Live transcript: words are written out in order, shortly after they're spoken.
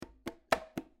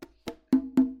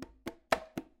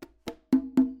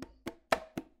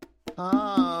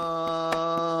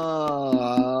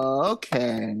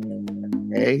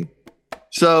Okay.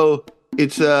 So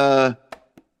it's this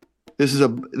is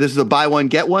a buy one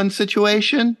get one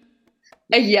situation.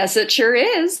 Yes, it sure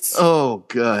is. Oh,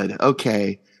 good.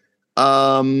 Okay.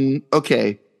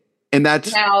 Okay. And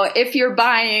that's Now, if you're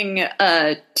buying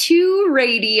two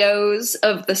radios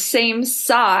of the same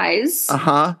size,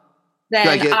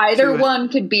 then either one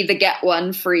could be the get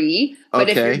one free. But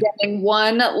if you're getting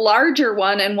one larger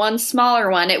one and one smaller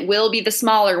one, it will be the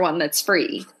smaller one that's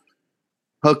free.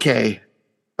 Okay.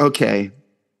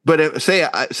 But say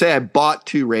I bought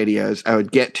two radios, I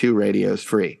would get two radios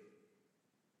free.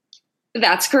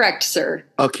 That's correct, sir.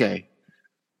 Okay.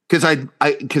 Because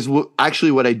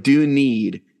actually what I do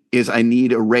need is I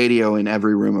need a radio in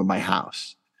every room of my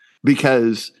house,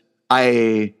 because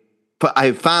I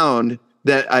found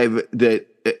that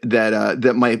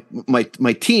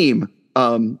my team,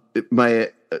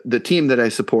 the team that I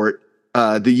support,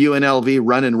 the UNLV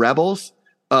Running Rebels,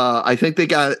 I think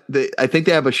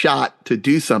they have a shot to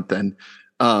do something,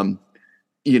 in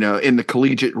the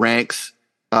collegiate ranks,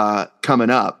 coming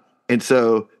up. And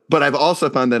so, but I've also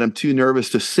found that I'm too nervous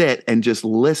to sit and just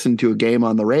listen to a game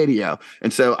on the radio.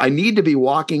 And so I need to be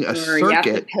walking a circuit. You have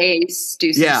to pace,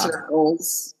 do some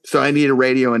circles. So I need a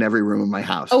radio in every room of my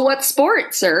house. Oh, what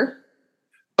sport, sir?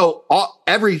 Oh,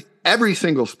 every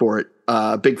single sport,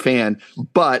 big fan.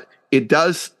 But it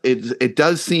does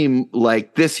seem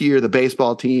like this year the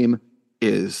baseball team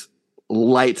is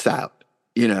lights out,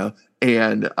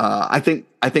 and I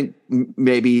think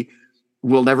maybe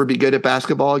we'll never be good at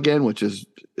basketball again,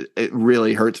 it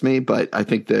really hurts me. But I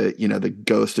think the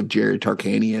ghost of Jerry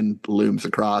Tarkanian looms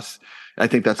across. I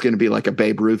think that's going to be like a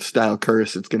Babe Ruth style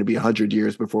curse. It's going to be 100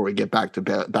 years before we get back to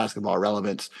basketball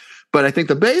relevance. But I think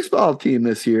the baseball team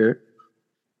this year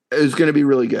is going to be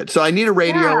really good. So I need a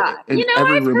radio in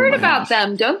every I've room heard of my about house.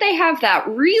 them. Don't they have that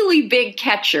really big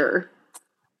catcher?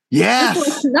 Yes.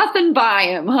 There's nothing by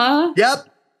him, huh? Yep.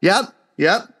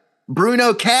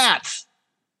 Bruno Katz.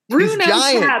 Bruno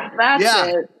Katz, that's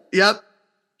it. Yep.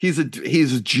 He's a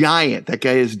giant. That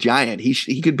guy is giant.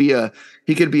 He could be a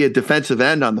defensive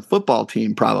end on the football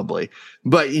team probably.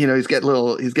 But he's got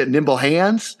nimble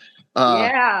hands.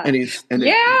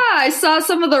 I saw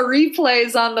some of the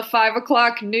replays on the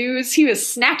 5:00 news. He was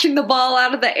snatching the ball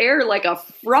out of the air like a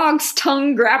frog's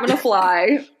tongue grabbing a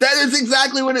fly. That is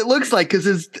exactly what it looks like, because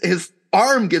his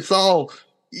arm gets all,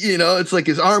 it's like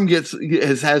his arm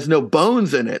has no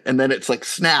bones in it, and then it's like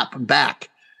snap back.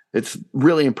 It's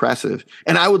really impressive.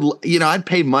 And I would, I'd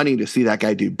pay money to see that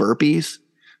guy do burpees.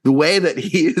 The way that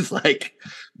he is like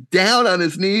down on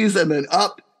his knees and then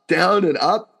up, down and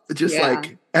up, just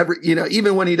like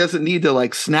even when he doesn't need to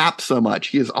like snap so much,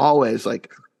 he is always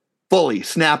like fully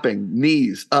snapping,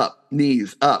 knees up.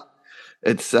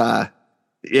 It's, I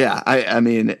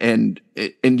mean, and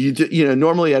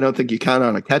normally I don't think you count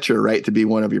on a catcher, right, to be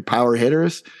one of your power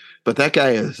hitters, but that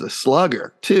guy is a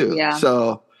slugger too. Yeah.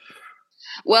 So,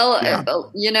 well,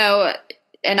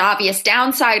 an obvious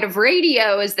downside of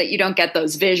radio is that you don't get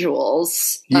those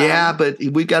visuals. But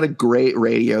we've got a great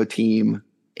radio team,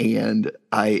 and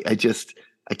I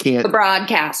can't. The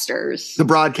broadcasters. The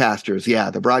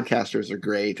broadcasters are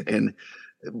great, and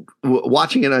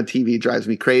watching it on TV drives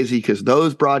me crazy because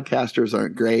those broadcasters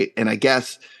aren't great. And I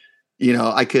guess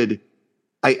I could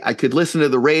listen to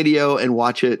the radio and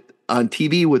watch it on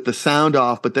TV with the sound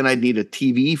off, but then I'd need a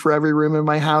TV for every room in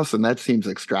my house, and that seems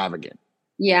extravagant.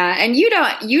 Yeah, and you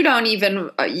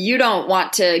don't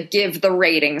want to give the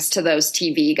ratings to those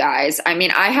TV guys. I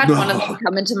mean, I had one of them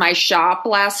come into my shop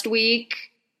last week.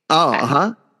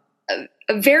 Oh,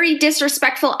 a very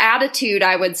disrespectful attitude,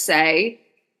 I would say.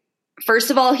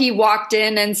 First of all, he walked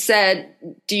in and said,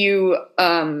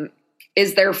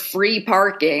 is there free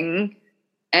parking?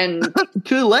 And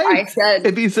too late. I said,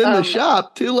 if he's in the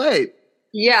shop, too late.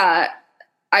 Yeah.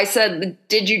 I said,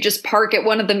 did you just park at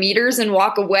one of the meters and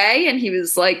walk away? And he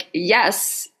was like,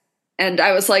 yes. And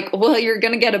I was like, well, you're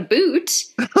going to get a boot.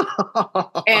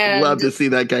 I'd love to see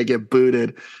that guy get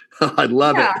booted. I'd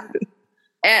love it.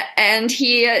 And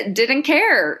he didn't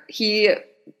care. He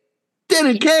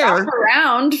didn't care. Walked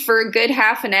around for a good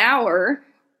half an hour.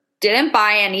 Didn't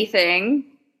buy anything.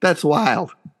 That's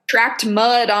wild. Tracked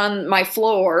mud on my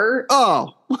floor.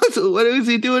 Oh, what is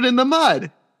he doing in the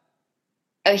mud?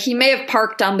 He may have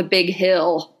parked on the big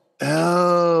hill.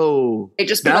 Oh, they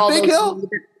just put all big hill?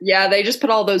 They just put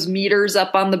all those meters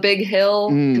up on the big hill.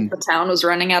 The town was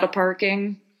running out of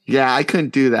parking. Yeah, I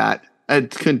couldn't do that. I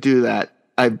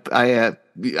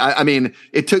mean,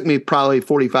 it took me probably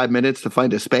 45 minutes to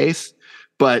find a space,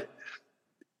 but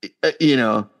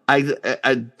I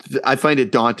I find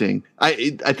it daunting. I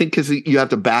think because you have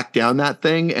to back down that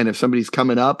thing, and if somebody's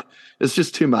coming up, it's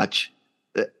just too much.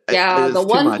 Yeah, the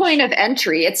one point of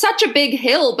entry. It's such a big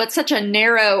hill, but such a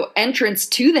narrow entrance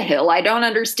to the hill. I don't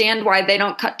understand why they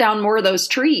don't cut down more of those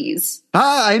trees.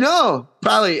 I know.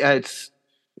 Probably it's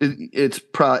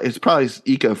probably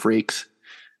eco freaks.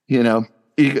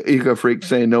 Eco freaks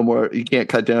saying no more. You can't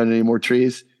cut down any more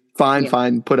trees.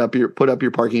 Fine. Put up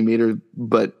your parking meter,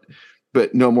 but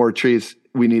no more trees.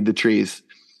 We need the trees.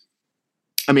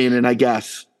 I mean, and I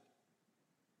guess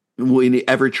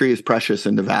every tree is precious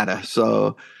in Nevada.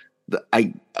 So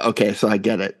I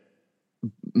get it.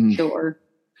 Sure.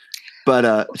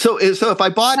 But so if I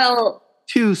bought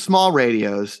two small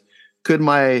radios, could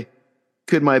my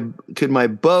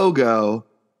BOGO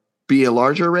be a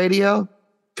larger radio?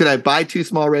 Could I buy two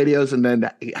small radios and then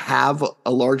have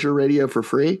a larger radio for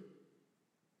free?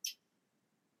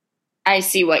 I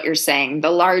see what you're saying. The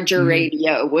larger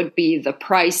radio would be the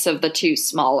price of the two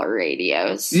smaller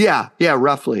radios. Yeah,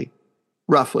 roughly.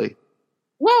 Well,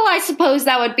 I suppose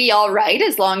that would be all right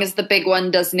as long as the big one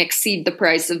doesn't exceed the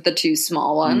price of the two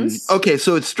small ones. Okay,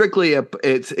 so it's strictly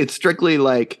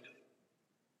like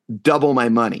double my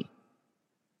money.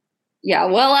 Yeah,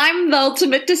 well, I'm the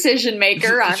ultimate decision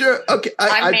maker. Sure. Okay.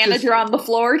 I'm manager on the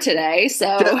floor today, so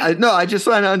I just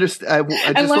want to understand. I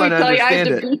just want to understand it. I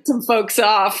had to beat some folks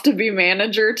off to be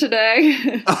manager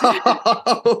today.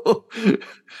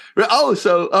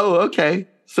 Okay.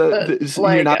 So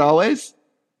you're not always?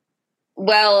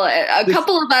 Well, a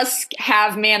couple of us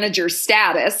have manager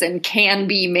status and can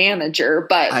be manager,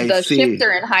 but the shifts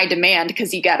are in high demand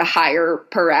because you got a higher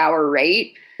per hour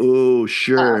rate. Oh,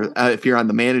 sure. If you're on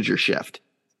the manager shift.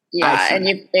 Yeah.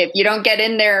 And if you don't get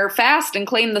in there fast and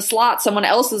claim the slot, someone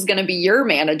else is going to be your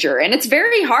manager. And it's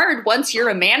very hard once you're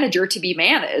a manager to be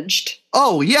managed.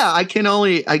 Oh, yeah. I can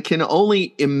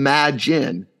only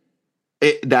imagine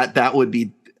that would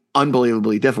be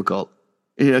unbelievably difficult,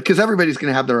 because everybody's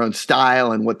going to have their own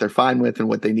style and what they're fine with and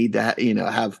what they need to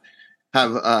have.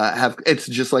 It's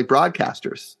just like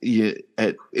broadcasters.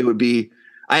 It would be.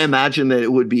 I imagine that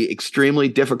it would be extremely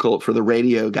difficult for the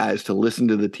radio guys to listen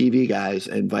to the TV guys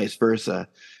and vice versa,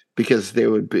 because they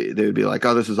would be like,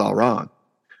 "Oh, this is all wrong."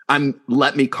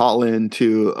 Let me call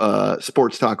into a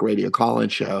sports talk radio call-in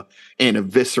show and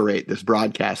eviscerate this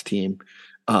broadcast team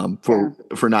for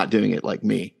not doing it like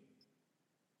me.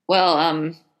 Well,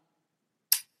 if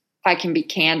I can be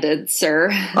candid, sir.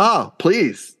 Oh,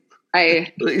 please.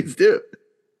 Please do.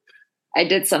 I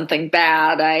did something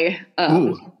bad.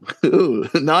 Ooh,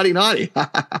 naughty.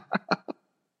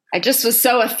 I just was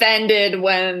so offended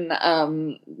when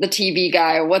the TV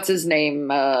guy, what's his name?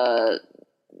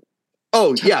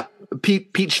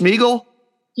 Pete Schmiegel?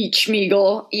 Pete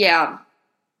Schmiegel, yeah.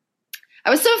 I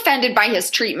was so offended by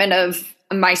his treatment of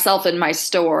myself in my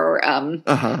store. I'm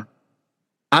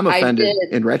offended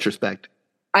in retrospect.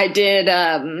 I did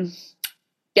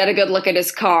get a good look at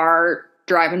his car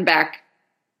driving back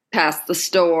past the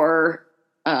store.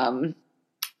 Then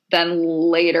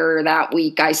later that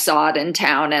week, I saw it in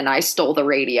town and I stole the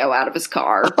radio out of his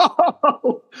car.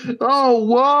 Oh,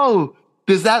 whoa.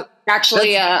 Does that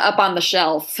actually up on the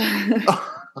shelf?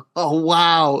 Oh,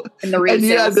 wow. In the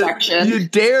resale section. You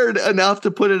dared enough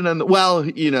to put it on the, well,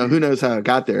 who knows how it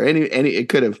got there. It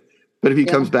could have, but if he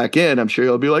comes back in, I'm sure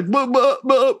he'll be like, that's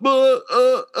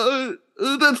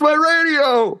my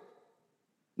radio.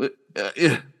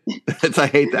 I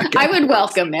hate that guy. I would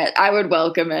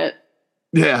welcome it.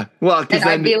 Yeah. Well, and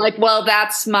I'd be like, well,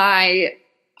 that's my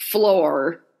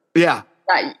floor. Yeah.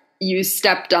 That you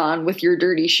stepped on with your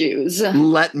dirty shoes.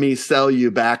 Let me sell you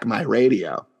back my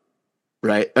radio.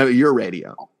 Right? Your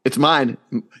radio. It's mine.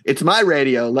 It's my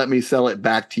radio. Let me sell it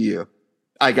back to you.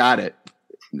 I got it.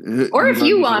 Or if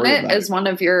you want it as one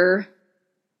of your.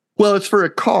 Well, it's for a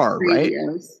car,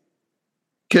 radios.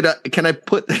 Right? Can I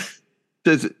put,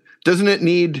 doesn't it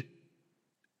need,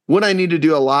 would I need to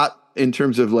do a lot in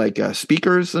terms of like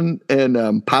speakers and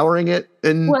powering it?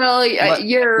 And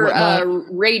your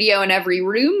radio in every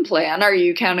room plan. Are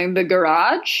you counting the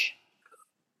garage?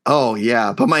 Oh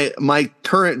yeah, but my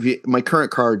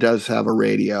current car does have a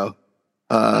radio.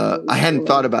 I hadn't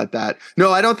thought about that.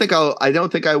 No, I don't think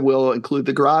I will include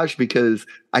the garage, because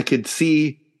I could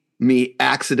see me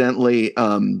accidentally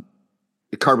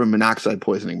carbon monoxide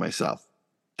poisoning myself.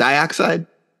 Dioxide,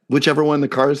 whichever one the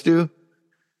cars do.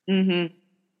 Mm-hmm.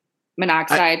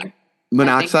 Monoxide.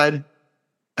 Monoxide.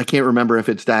 I can't remember if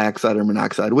it's dioxide or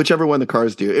monoxide, whichever one the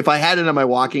cars do. If I had it on my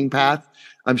walking path,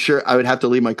 I'm sure I would have to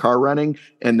leave my car running,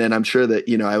 and then I'm sure that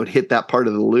I would hit that part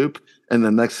of the loop, and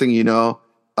the next thing you know,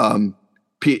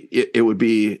 it would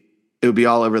be it would be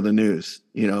all over the news.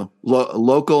 You know,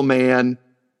 local man,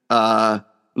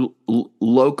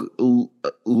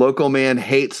 local man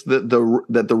hates that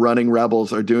the running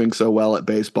Rebels are doing so well at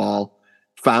baseball.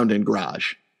 Found in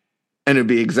garage, and it'd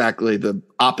be exactly the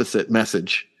opposite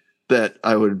message than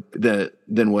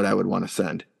what I would want to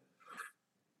send.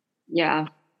 Yeah,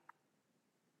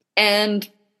 and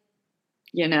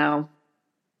you know,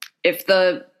 if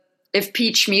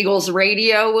Pete Schmiegel's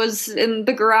radio was in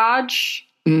the garage,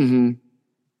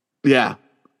 yeah,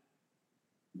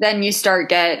 then you start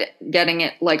getting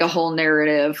it like a whole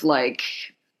narrative, like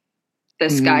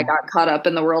this guy got caught up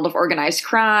in the world of organized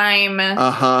crime.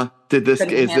 Did this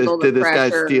guy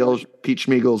steal Pete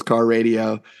Schmiegel's car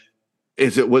radio?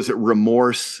 Was it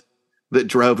remorse that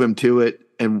drove him to it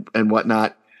and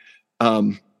whatnot?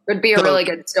 Would be a really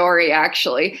good story,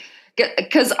 actually,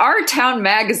 because Our Town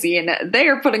magazine, they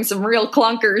are putting some real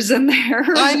clunkers in there.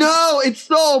 I know, it's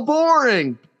so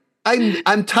boring.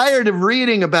 I'm tired of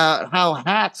reading about how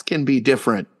hats can be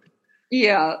different.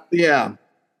 Yeah.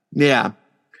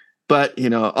 But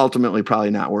ultimately,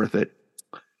 probably not worth it.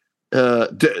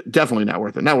 Definitely not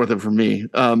worth it. Not worth it for me.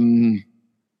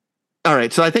 All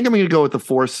right, so I think I'm going to go with the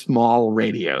 4 small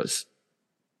radios.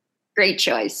 Great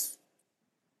choice.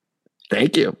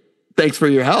 Thank you. Thanks for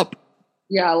your help.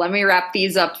 Yeah, let me wrap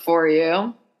these up for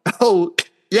you. Oh,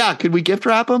 yeah. Could we gift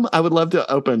wrap them? I would love to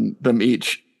open them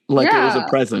each like it was a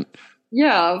present.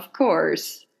 Yeah, of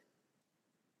course.